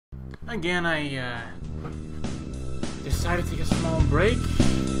Again, I decided to take a small break,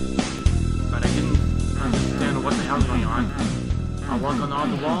 but I didn't understand what the hell's going on. I walk on all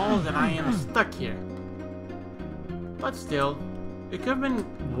the walls and I am stuck here. But still, it could have been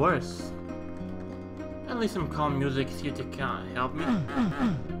worse. At least some calm music is here to help me.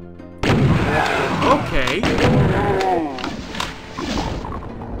 Okay.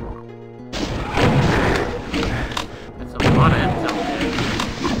 That's a lot of M's out there.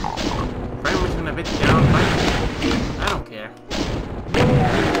 Frame was gonna bit down, but I don't care.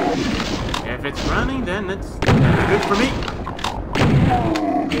 If it's running, then it's good for me.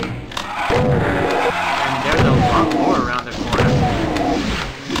 And there's a lot more around the corner.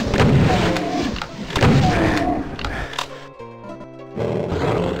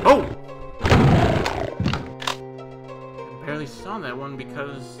 Oh! I barely saw that one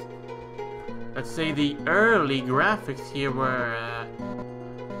because, let's say, the early graphics here were,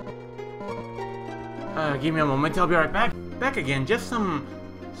 give me a moment, I'll be right back. Back again, just some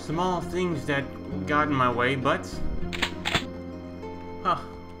small things that got in my way, but,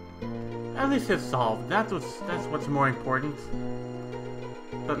 at least it's solved. That's what's more important.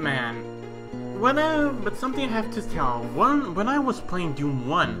 But man, but something I have to tell. When I was playing Doom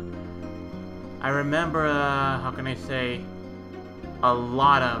 1, I remember, how can I say, a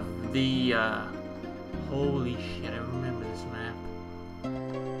lot of the, holy shit, I remember this map.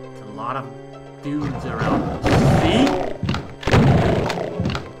 It's a lot of dudes around. See?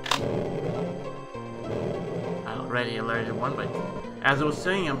 I already alerted one, but as I was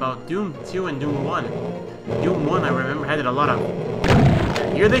saying about Doom 2 and Doom 1, Doom 1 I remember had a lot of,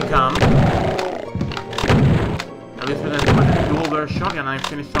 and here they come. At least with a dual barrel shotgun, I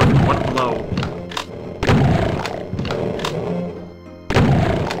finished off in one blow.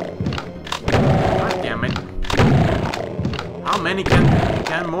 God damn it. How many can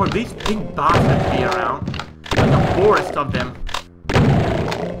more of these big bastards be around? Like a forest of them.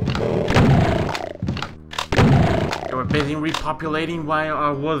 They were busy repopulating while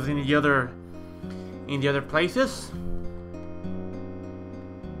I was in the other places.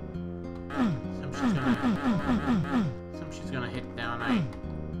 Some shit's gonna hit down. I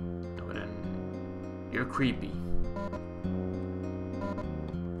know it. You're creepy.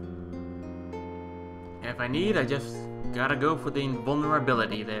 If I need, I just gotta go for the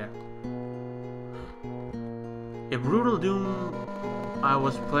invulnerability there. If Brutal Doom I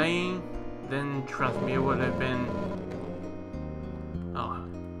was playing, then trust me, it would have been. Oh,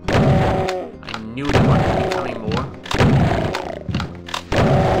 I knew there was coming more.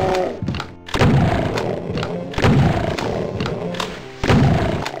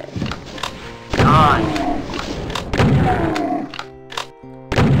 Die!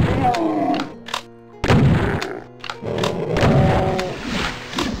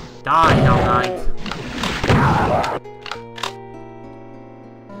 Die, Hell Knight!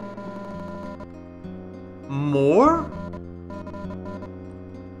 More?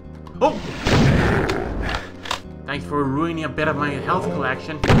 Oh! Thanks for ruining a bit of my health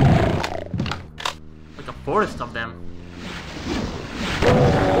collection. Like a forest of them.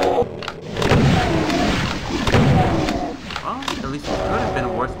 Well, at least it could have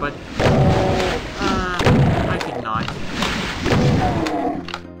been worse, but I think not.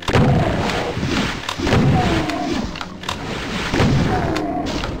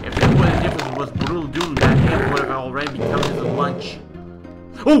 If it was Brutal Doom, that hit would have already become his lunch.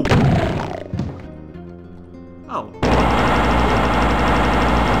 Oh! Oh.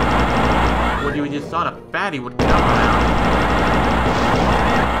 What you just thought a fatty would come around.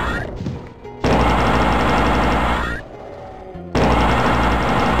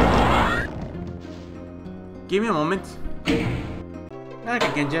 Give me a moment. Back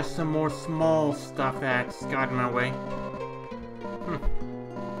again, just some more small stuff that's got in my way.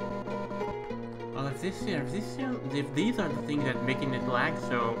 Well, if these are the things that making it lag,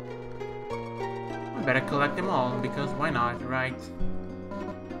 so I better collect them all, because why not, right?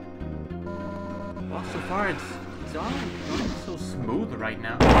 Well, so far it's all going so smooth right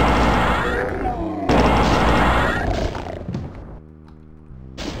now.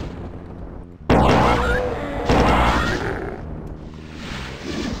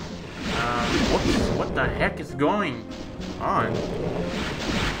 What the heck is going on?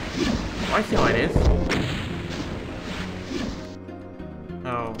 Oh, I see how it is.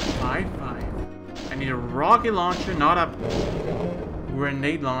 Oh, 5-5. I need a rocket launcher, not a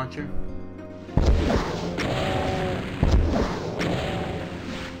grenade launcher.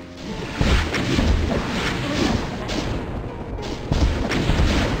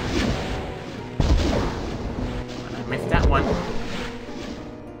 I missed that one.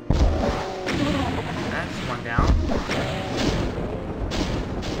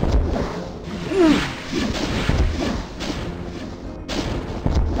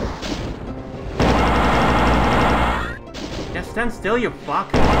 stand still, you fuck.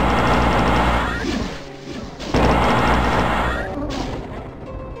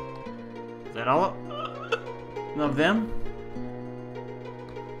 Is that all of them?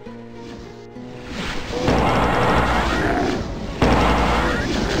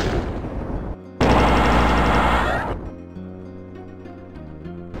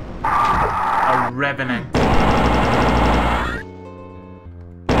 A revenant.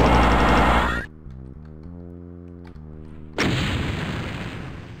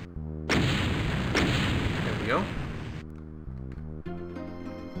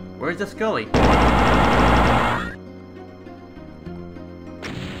 Where's the Scully?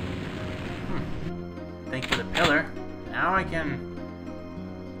 Thanks for the pillar. Now I can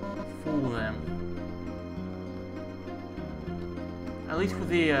fool them. At least with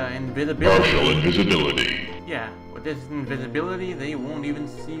the invisibility. Partial invisibility. Yeah, with this invisibility, they won't even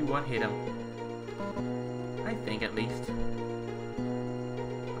see what hit them. I think, at least.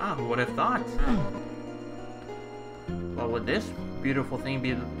 Ah, who would have thought? What would this beautiful thing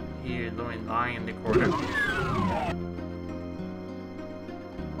be here lying in the corner?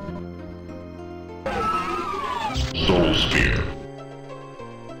 Soul Spear.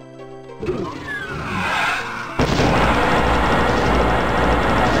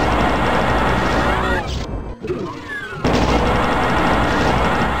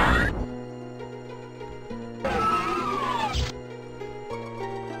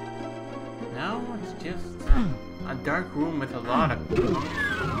 Now it's just a dark room with a lot of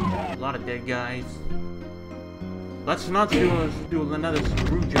dead guys. Let's not do another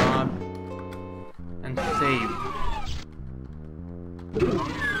screw job and save.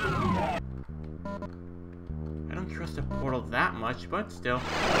 I don't trust the portal that much, but still.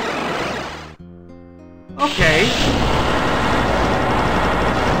 Okay.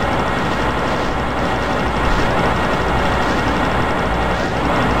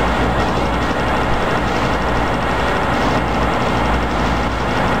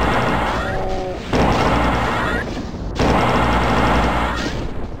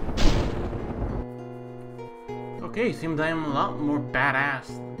 Okay, seems I am a lot more badass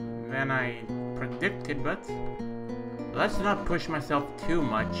than I predicted, but let's not push myself too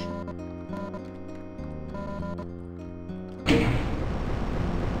much.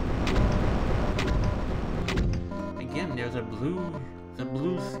 Again, there's a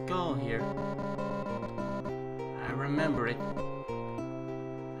blue skull here. I remember it.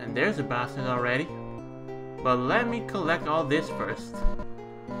 And there's a bastard already. But let me collect all this first.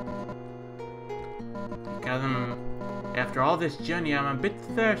 Because after all this journey, I'm a bit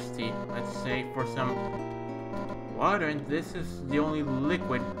thirsty, let's say, for some water, and this is the only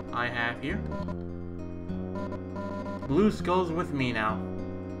liquid I have here. Blue skull's with me now.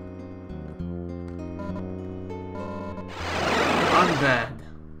 Unbad.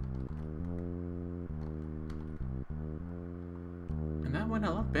 And that went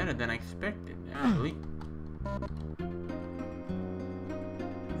a lot better than I expected, actually.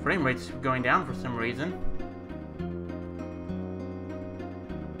 Frame rate's going down for some reason.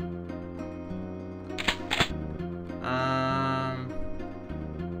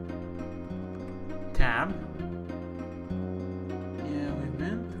 Tab. Yeah, we've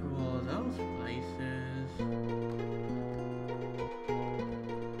been through all of those places.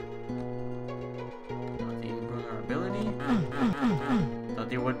 Not the invulnerability. Thought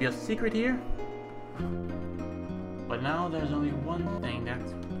there would be a secret here. But now there's only one thing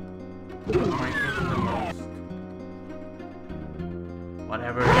that's my interest the most.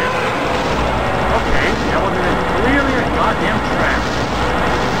 Whatever it is. Okay, that was clearly a goddamn trap.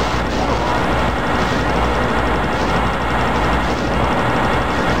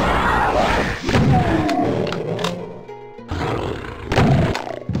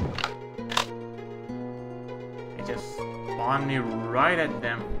 It just spawned me right at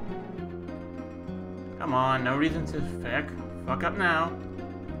them. Come on, no reason to fuck up now.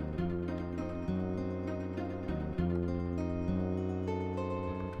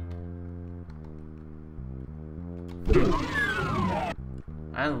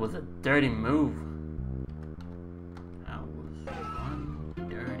 That was a dirty move. That was one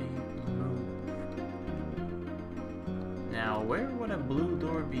dirty move. Now, where would a blue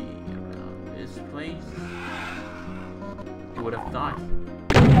door be? Around this place? Who would have thought?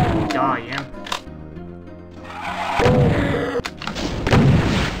 Die, imp.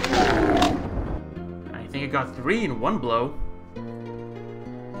 I think I got 3 in one blow.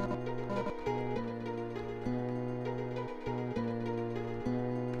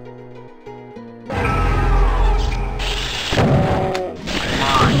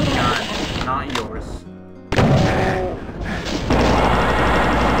 My God, not yours.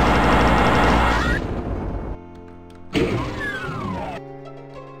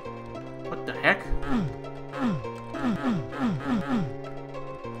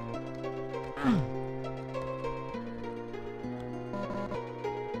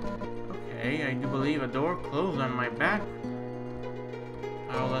 Okay, I do believe a door closed on my back.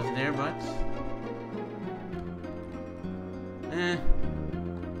 Oh, that's there, but...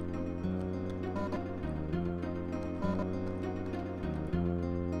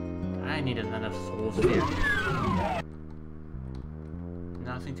 I need another soul sphere.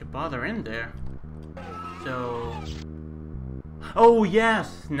 Nothing to bother in there. So... Oh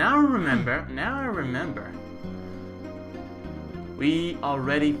yes! Now I remember. Now I remember. We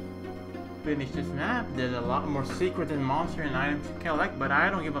already finished this map. There's a lot more secret and monster and items to collect, but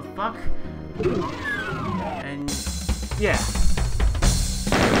I don't give a fuck. And yeah.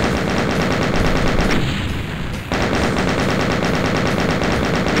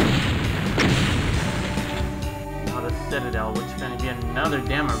 Now the Citadel, which is gonna be another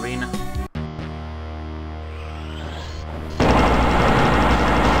damn arena.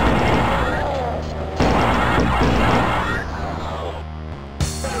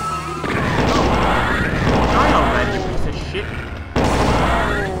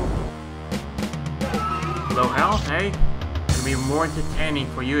 Low health, eh? It'll be more entertaining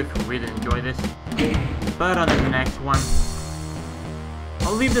for you if you really enjoy this. But on the next one,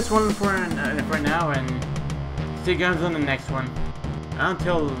 I'll leave this one for now and see you guys on the next one.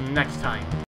 Until next time.